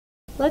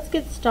let's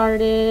get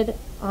started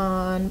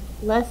on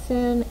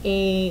lesson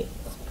 8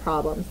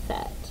 problem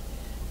set.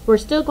 We're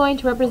still going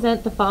to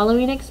represent the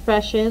following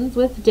expressions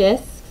with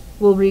discs.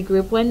 We'll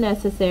regroup when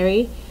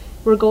necessary.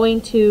 We're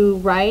going to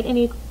write an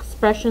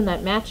expression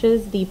that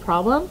matches the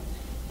problem,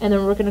 and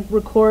then we're going to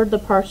record the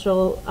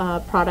partial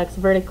products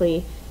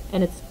vertically,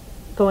 and it's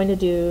going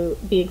to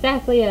be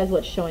exactly as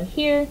what's shown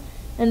here.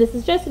 And this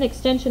is just an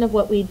extension of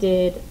what we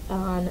did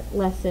on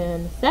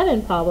lesson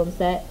 7 problem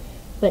set,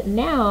 but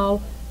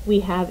now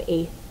we have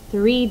a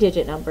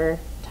 3-digit number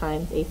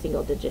times a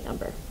single-digit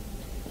number.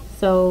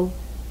 So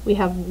we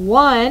have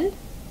 1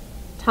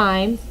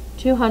 times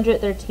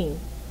 213.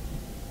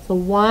 So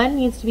 1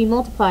 needs to be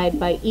multiplied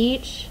by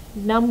each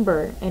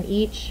number and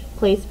each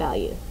place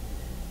value.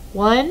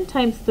 1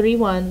 times 3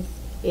 ones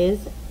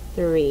is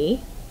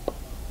 3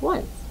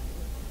 ones.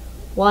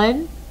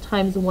 1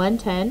 times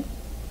 110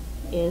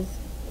 is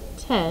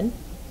 10.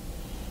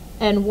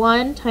 And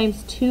 1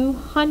 times 2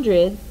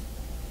 hundredths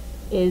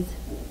is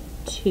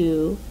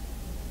 2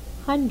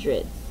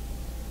 hundredths.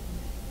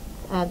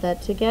 Add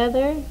that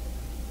together,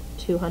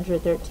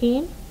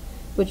 213,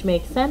 which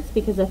makes sense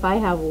because if I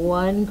have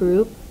one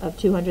group of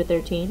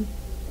 213,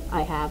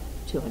 I have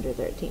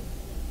 213.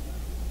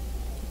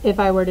 If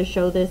I were to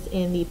show this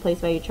in the place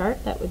value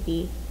chart, that would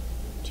be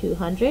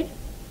 200,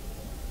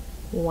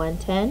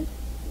 110,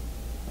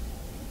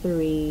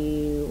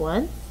 3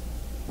 ones.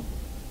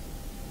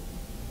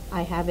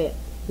 I have it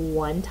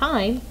one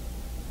time.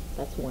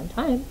 That's one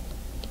time.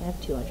 I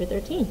have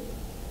 213.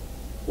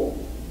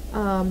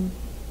 Down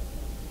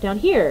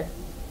here,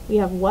 we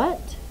have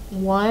what?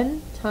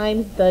 1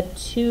 times the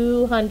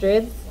 2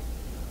 hundredths,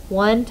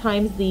 1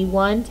 times the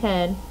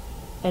 110,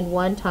 and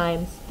 1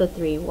 times the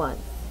 3 ones.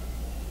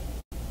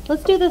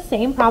 Let's do the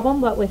same problem,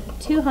 but with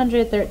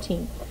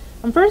 213.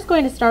 I'm first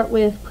going to start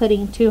with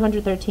putting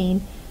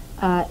 213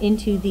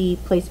 into the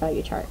place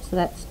value chart. So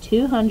that's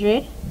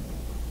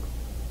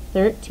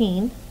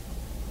 213,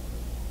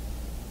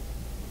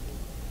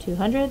 2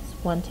 hundredths,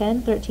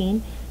 110,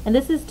 13, and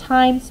this is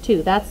times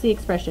 2. That's the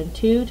expression,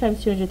 2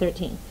 times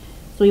 213.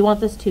 So we want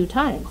this 2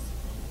 times.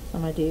 So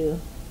I'm going to do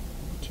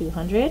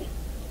 200,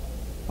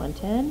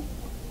 110,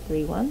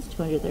 3 ones,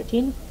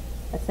 213.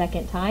 A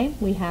second time,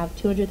 we have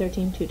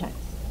 213 2 times.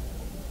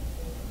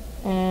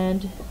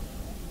 And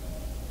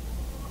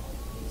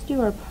let's do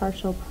our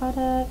partial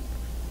product.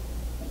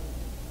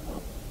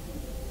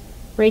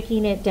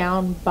 Breaking it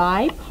down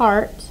by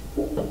part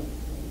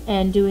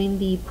and doing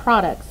the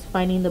products,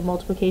 finding the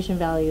multiplication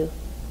value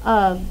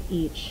of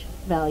each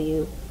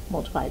value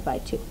multiplied by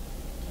 2.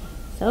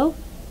 So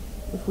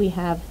if we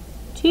have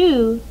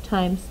 2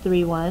 times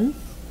 3 ones,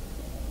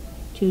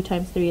 2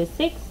 times 3 is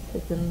 6,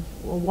 it's in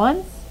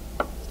ones,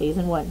 stays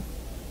in 1.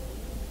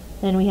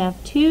 Then we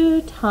have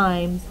 2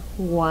 times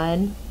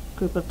 1,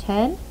 group of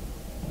 10.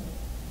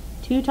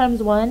 2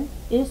 times 1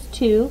 is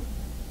 2.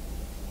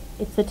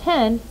 It's a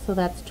 10, so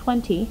that's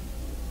 20.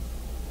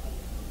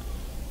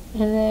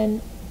 And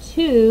then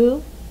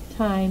 2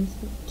 times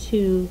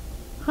 2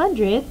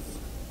 hundredths.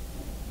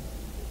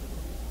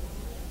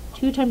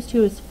 2 times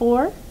 2 is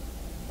 4.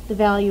 The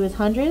value is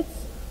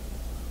hundredths.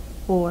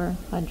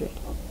 400.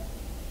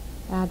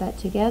 Add that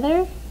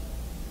together.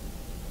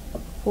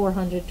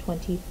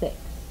 426.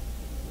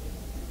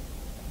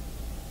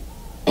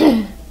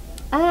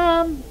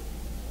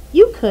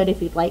 You could,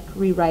 if you'd like,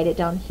 rewrite it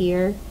down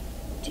here.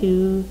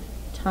 2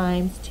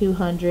 times 2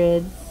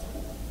 hundredths,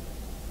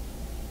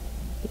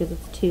 because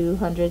it's 2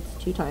 hundredths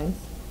 2 times.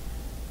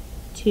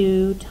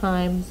 2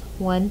 times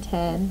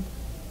 110,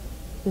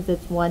 because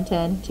it's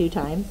 110 2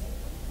 times.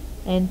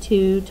 And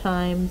 2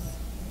 times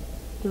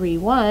 3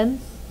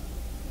 ones,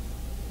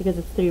 because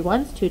it's 3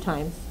 ones 2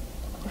 times.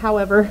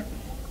 However,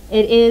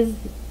 it is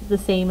the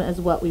same as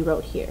what we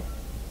wrote here.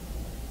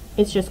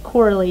 It's just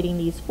correlating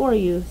these for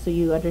you so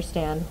you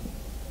understand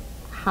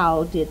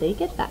how did they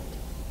get that.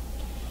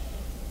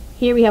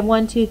 Here we have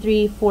 1, 2,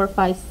 3, 4,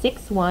 5,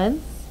 6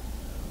 ones,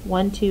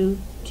 1, 2,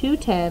 2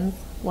 tens,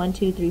 1,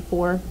 2, 3,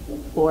 4,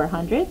 4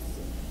 hundredths,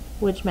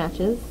 which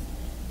matches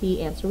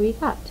the answer we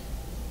got,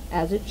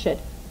 as it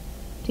should.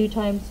 2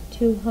 times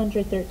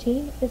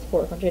 213 is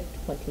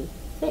 426.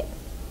 Let's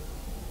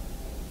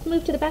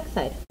move to the back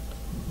side.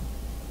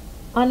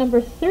 On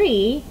number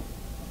 3,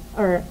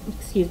 or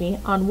excuse me,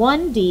 on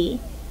 1D,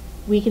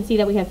 we can see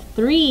that we have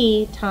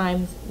 3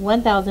 times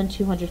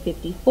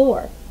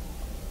 1,254.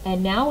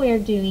 And now we are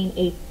doing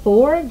a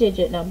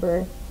 4-digit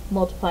number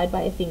multiplied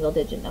by a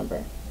single-digit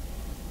number.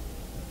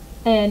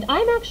 And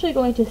I'm actually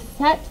going to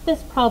set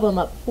this problem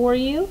up for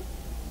you,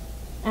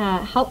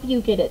 help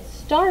you get it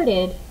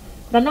started,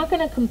 but I'm not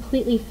going to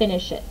completely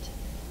finish it.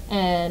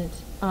 And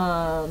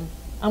I'm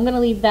going to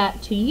leave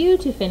that to you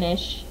to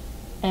finish,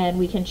 and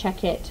we can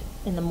check it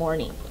in the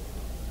morning.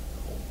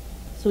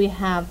 So we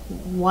have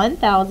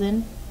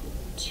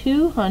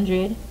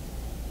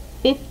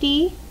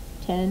 1,250,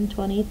 10,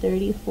 20,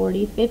 30,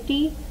 40,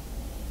 50,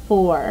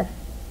 4.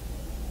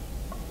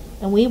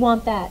 And we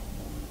want that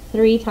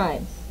 3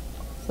 times.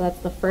 So that's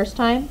the first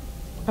time.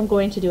 I'm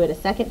going to do it a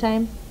second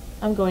time.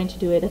 I'm going to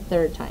do it a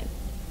third time.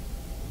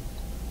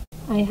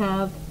 I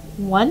have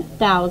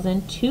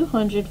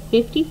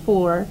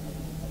 1,254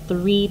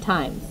 3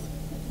 times.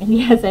 And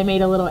yes, I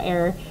made a little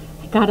error.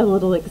 I got a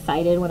little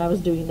excited when I was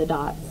doing the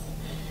dots.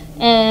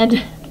 And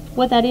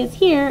what that is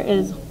here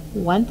is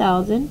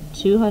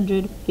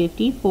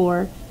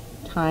 1,254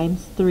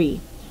 times 3.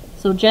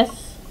 So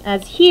just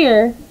as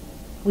here,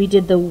 we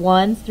did the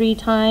ones 3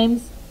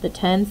 times, the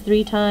tens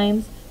 3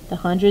 times, the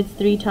hundreds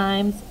 3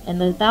 times, and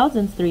the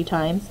thousands 3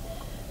 times,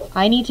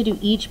 I need to do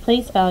each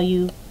place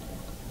value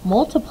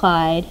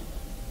multiplied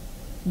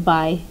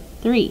by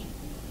 3.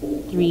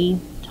 3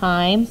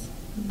 times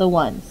the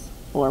ones,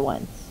 4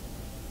 ones.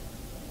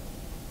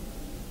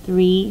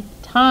 3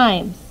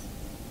 times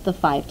the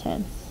 5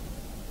 tens.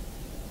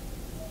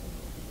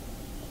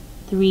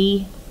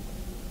 3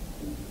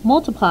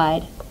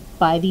 multiplied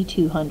by the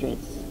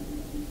 200s.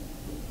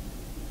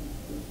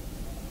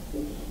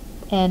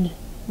 And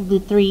the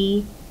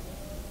 3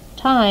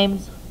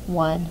 times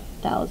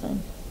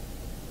 1,000.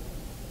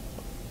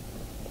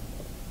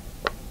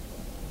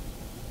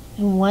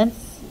 And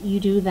once you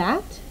do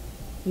that,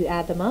 you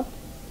add them up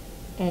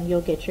and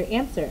you'll get your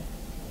answer.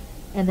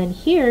 And then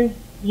here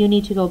you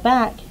need to go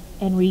back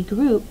and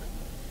regroup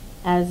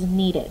as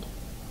needed.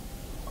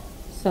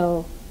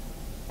 So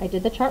I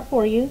did the chart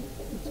for you.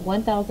 It's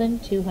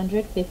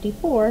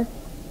 1,254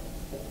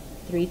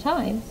 3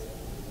 times.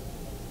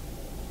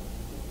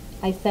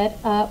 I set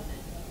up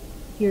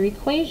your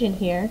equation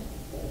here.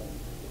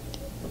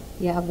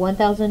 You have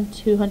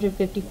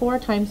 1,254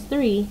 times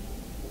 3.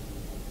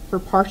 For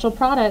partial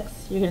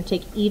products, you're going to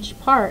take each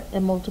part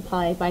and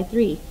multiply by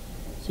 3.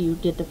 So you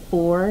did the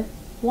 4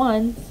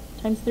 ones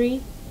times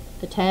 3.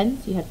 The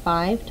tens, you had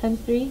 5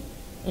 times 3.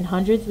 In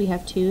hundreds, we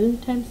have 2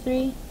 times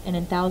 3. And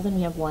in thousand,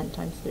 we have 1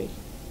 times 3.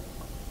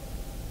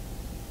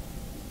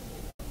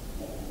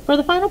 For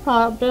the final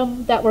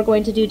problem that we're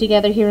going to do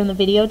together here in the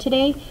video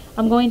today,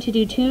 I'm going to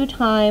do 2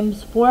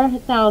 times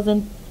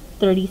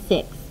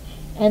 4,036.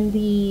 And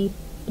the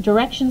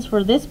directions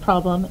for this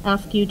problem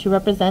ask you to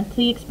represent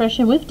the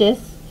expression with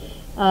discs,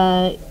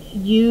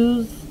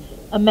 use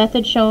a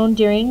method shown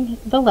during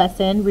the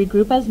lesson,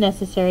 regroup as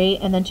necessary,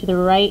 and then to the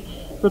right,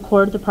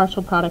 record the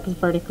partial products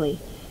vertically.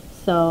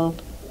 So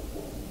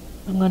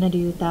I'm going to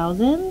do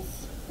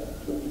thousands,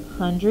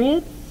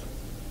 hundreds,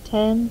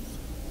 tens,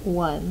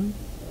 ones.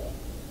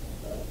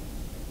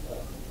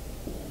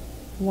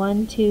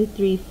 1, 2,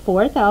 3,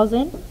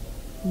 4,000,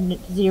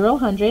 0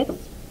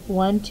 hundredths,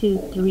 1, 2,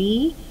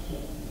 3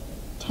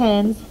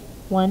 tens,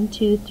 1,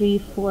 2, 3,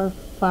 4,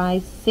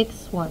 5,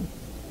 6 ones.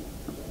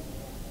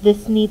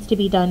 This needs to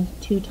be done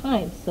 2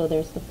 times. So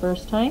there's the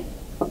first time.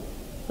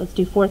 Let's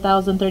do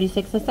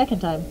 4,036 the second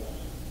time.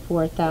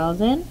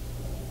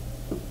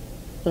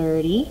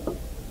 4,030,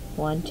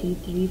 1, 2,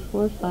 3,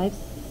 4, 5,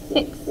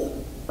 6.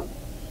 So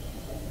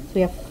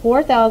we have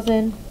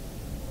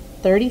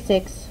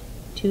 4,036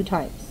 2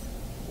 times.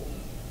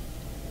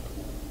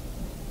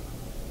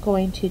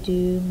 Going to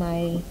do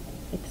my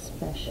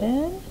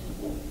expression,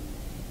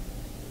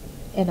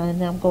 and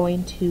then I'm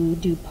going to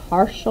do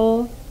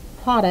partial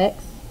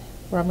products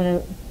where I'm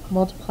going to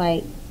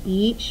multiply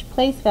each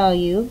place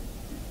value,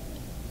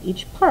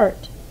 each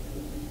part,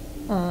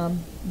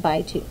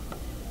 by 2.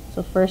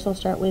 So first I'll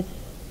start with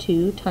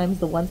 2 times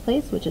the ones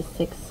place, which is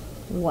 6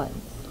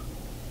 ones.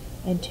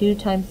 And 2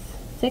 times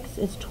 6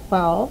 is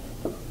 12,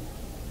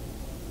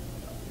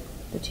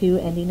 the 2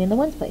 ending in the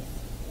ones place.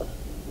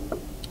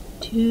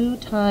 2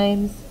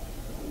 times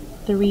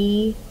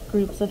 3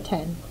 groups of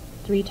 10,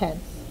 3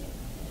 tens.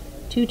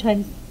 2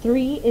 times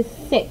 3 is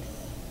 6.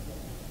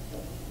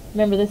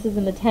 Remember, this is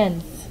in the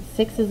tens.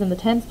 6 is in the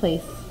tens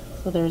place,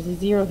 so there's a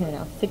 0 here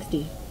now,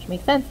 60, which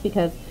makes sense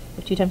because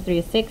if 2 times 3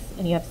 is 6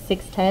 and you have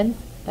 6 tens,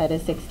 that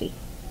is 60.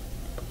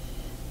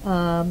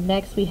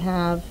 Next we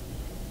have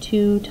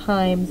 2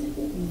 times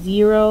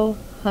 0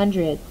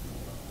 hundredths.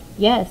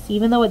 Yes,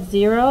 even though it's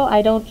 0,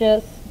 I don't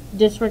just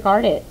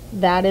disregard it.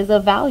 That is a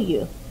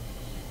value.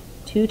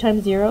 2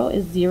 times 0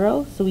 is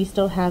 0, so we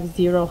still have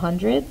 0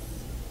 hundredths.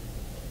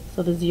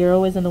 So the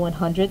 0 is in the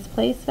 100ths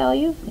place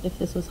value, if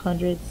this was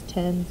hundreds,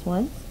 tens,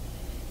 ones.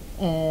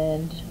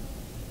 And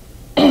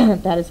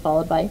that is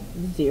followed by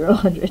 0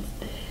 hundredths.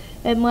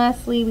 And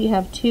lastly, we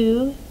have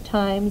 2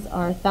 times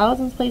our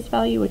thousands place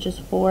value, which is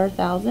 4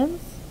 thousands.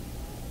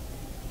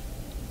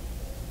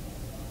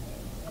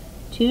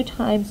 2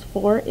 times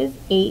 4 is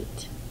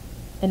 8,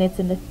 and it's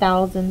in the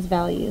thousands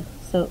value.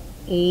 So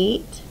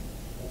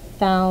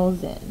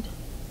 8,000.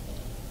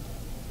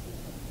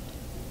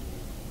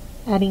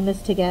 Adding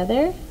this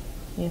together,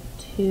 we have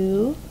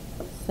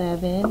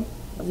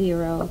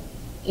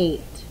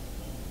 2,708.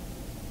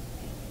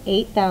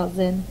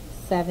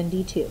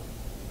 8,072.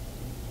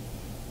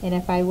 And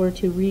if I were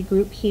to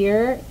regroup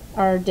here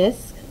our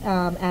disc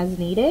as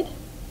needed,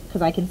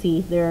 because I can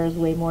see there's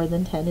way more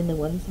than 10 in the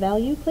ones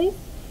value place,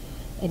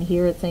 and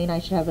here it's saying I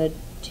should have a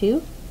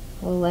 2.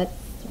 Well, let's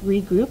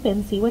regroup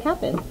and see what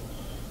happens.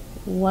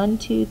 1,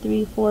 2,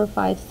 3, 4,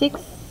 5,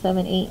 6,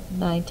 7, 8,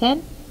 9,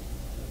 10.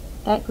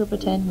 That group of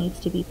 10 needs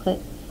to be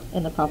put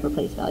in the proper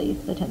place value,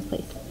 the tens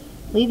place,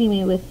 leaving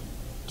me with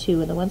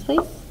 2 in the ones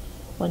place,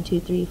 1,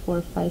 2, 3,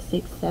 4, 5,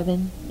 6,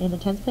 7 in the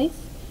tens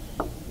place.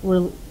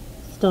 We'll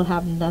still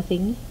have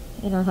nothing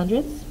in our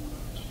hundreds.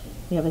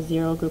 We have a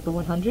 0 group of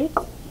 100s.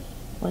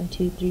 1,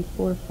 2, 3,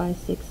 4, 5,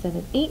 6,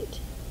 7, 8.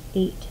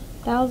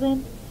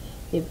 8,000.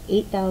 We have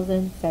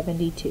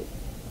 8,072.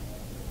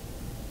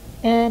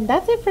 And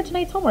that's it for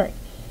tonight's homework.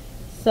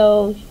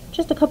 So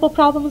just a couple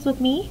problems with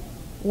me,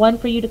 one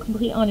for you to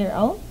complete on your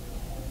own,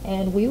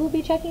 and we will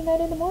be checking that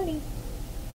in the morning.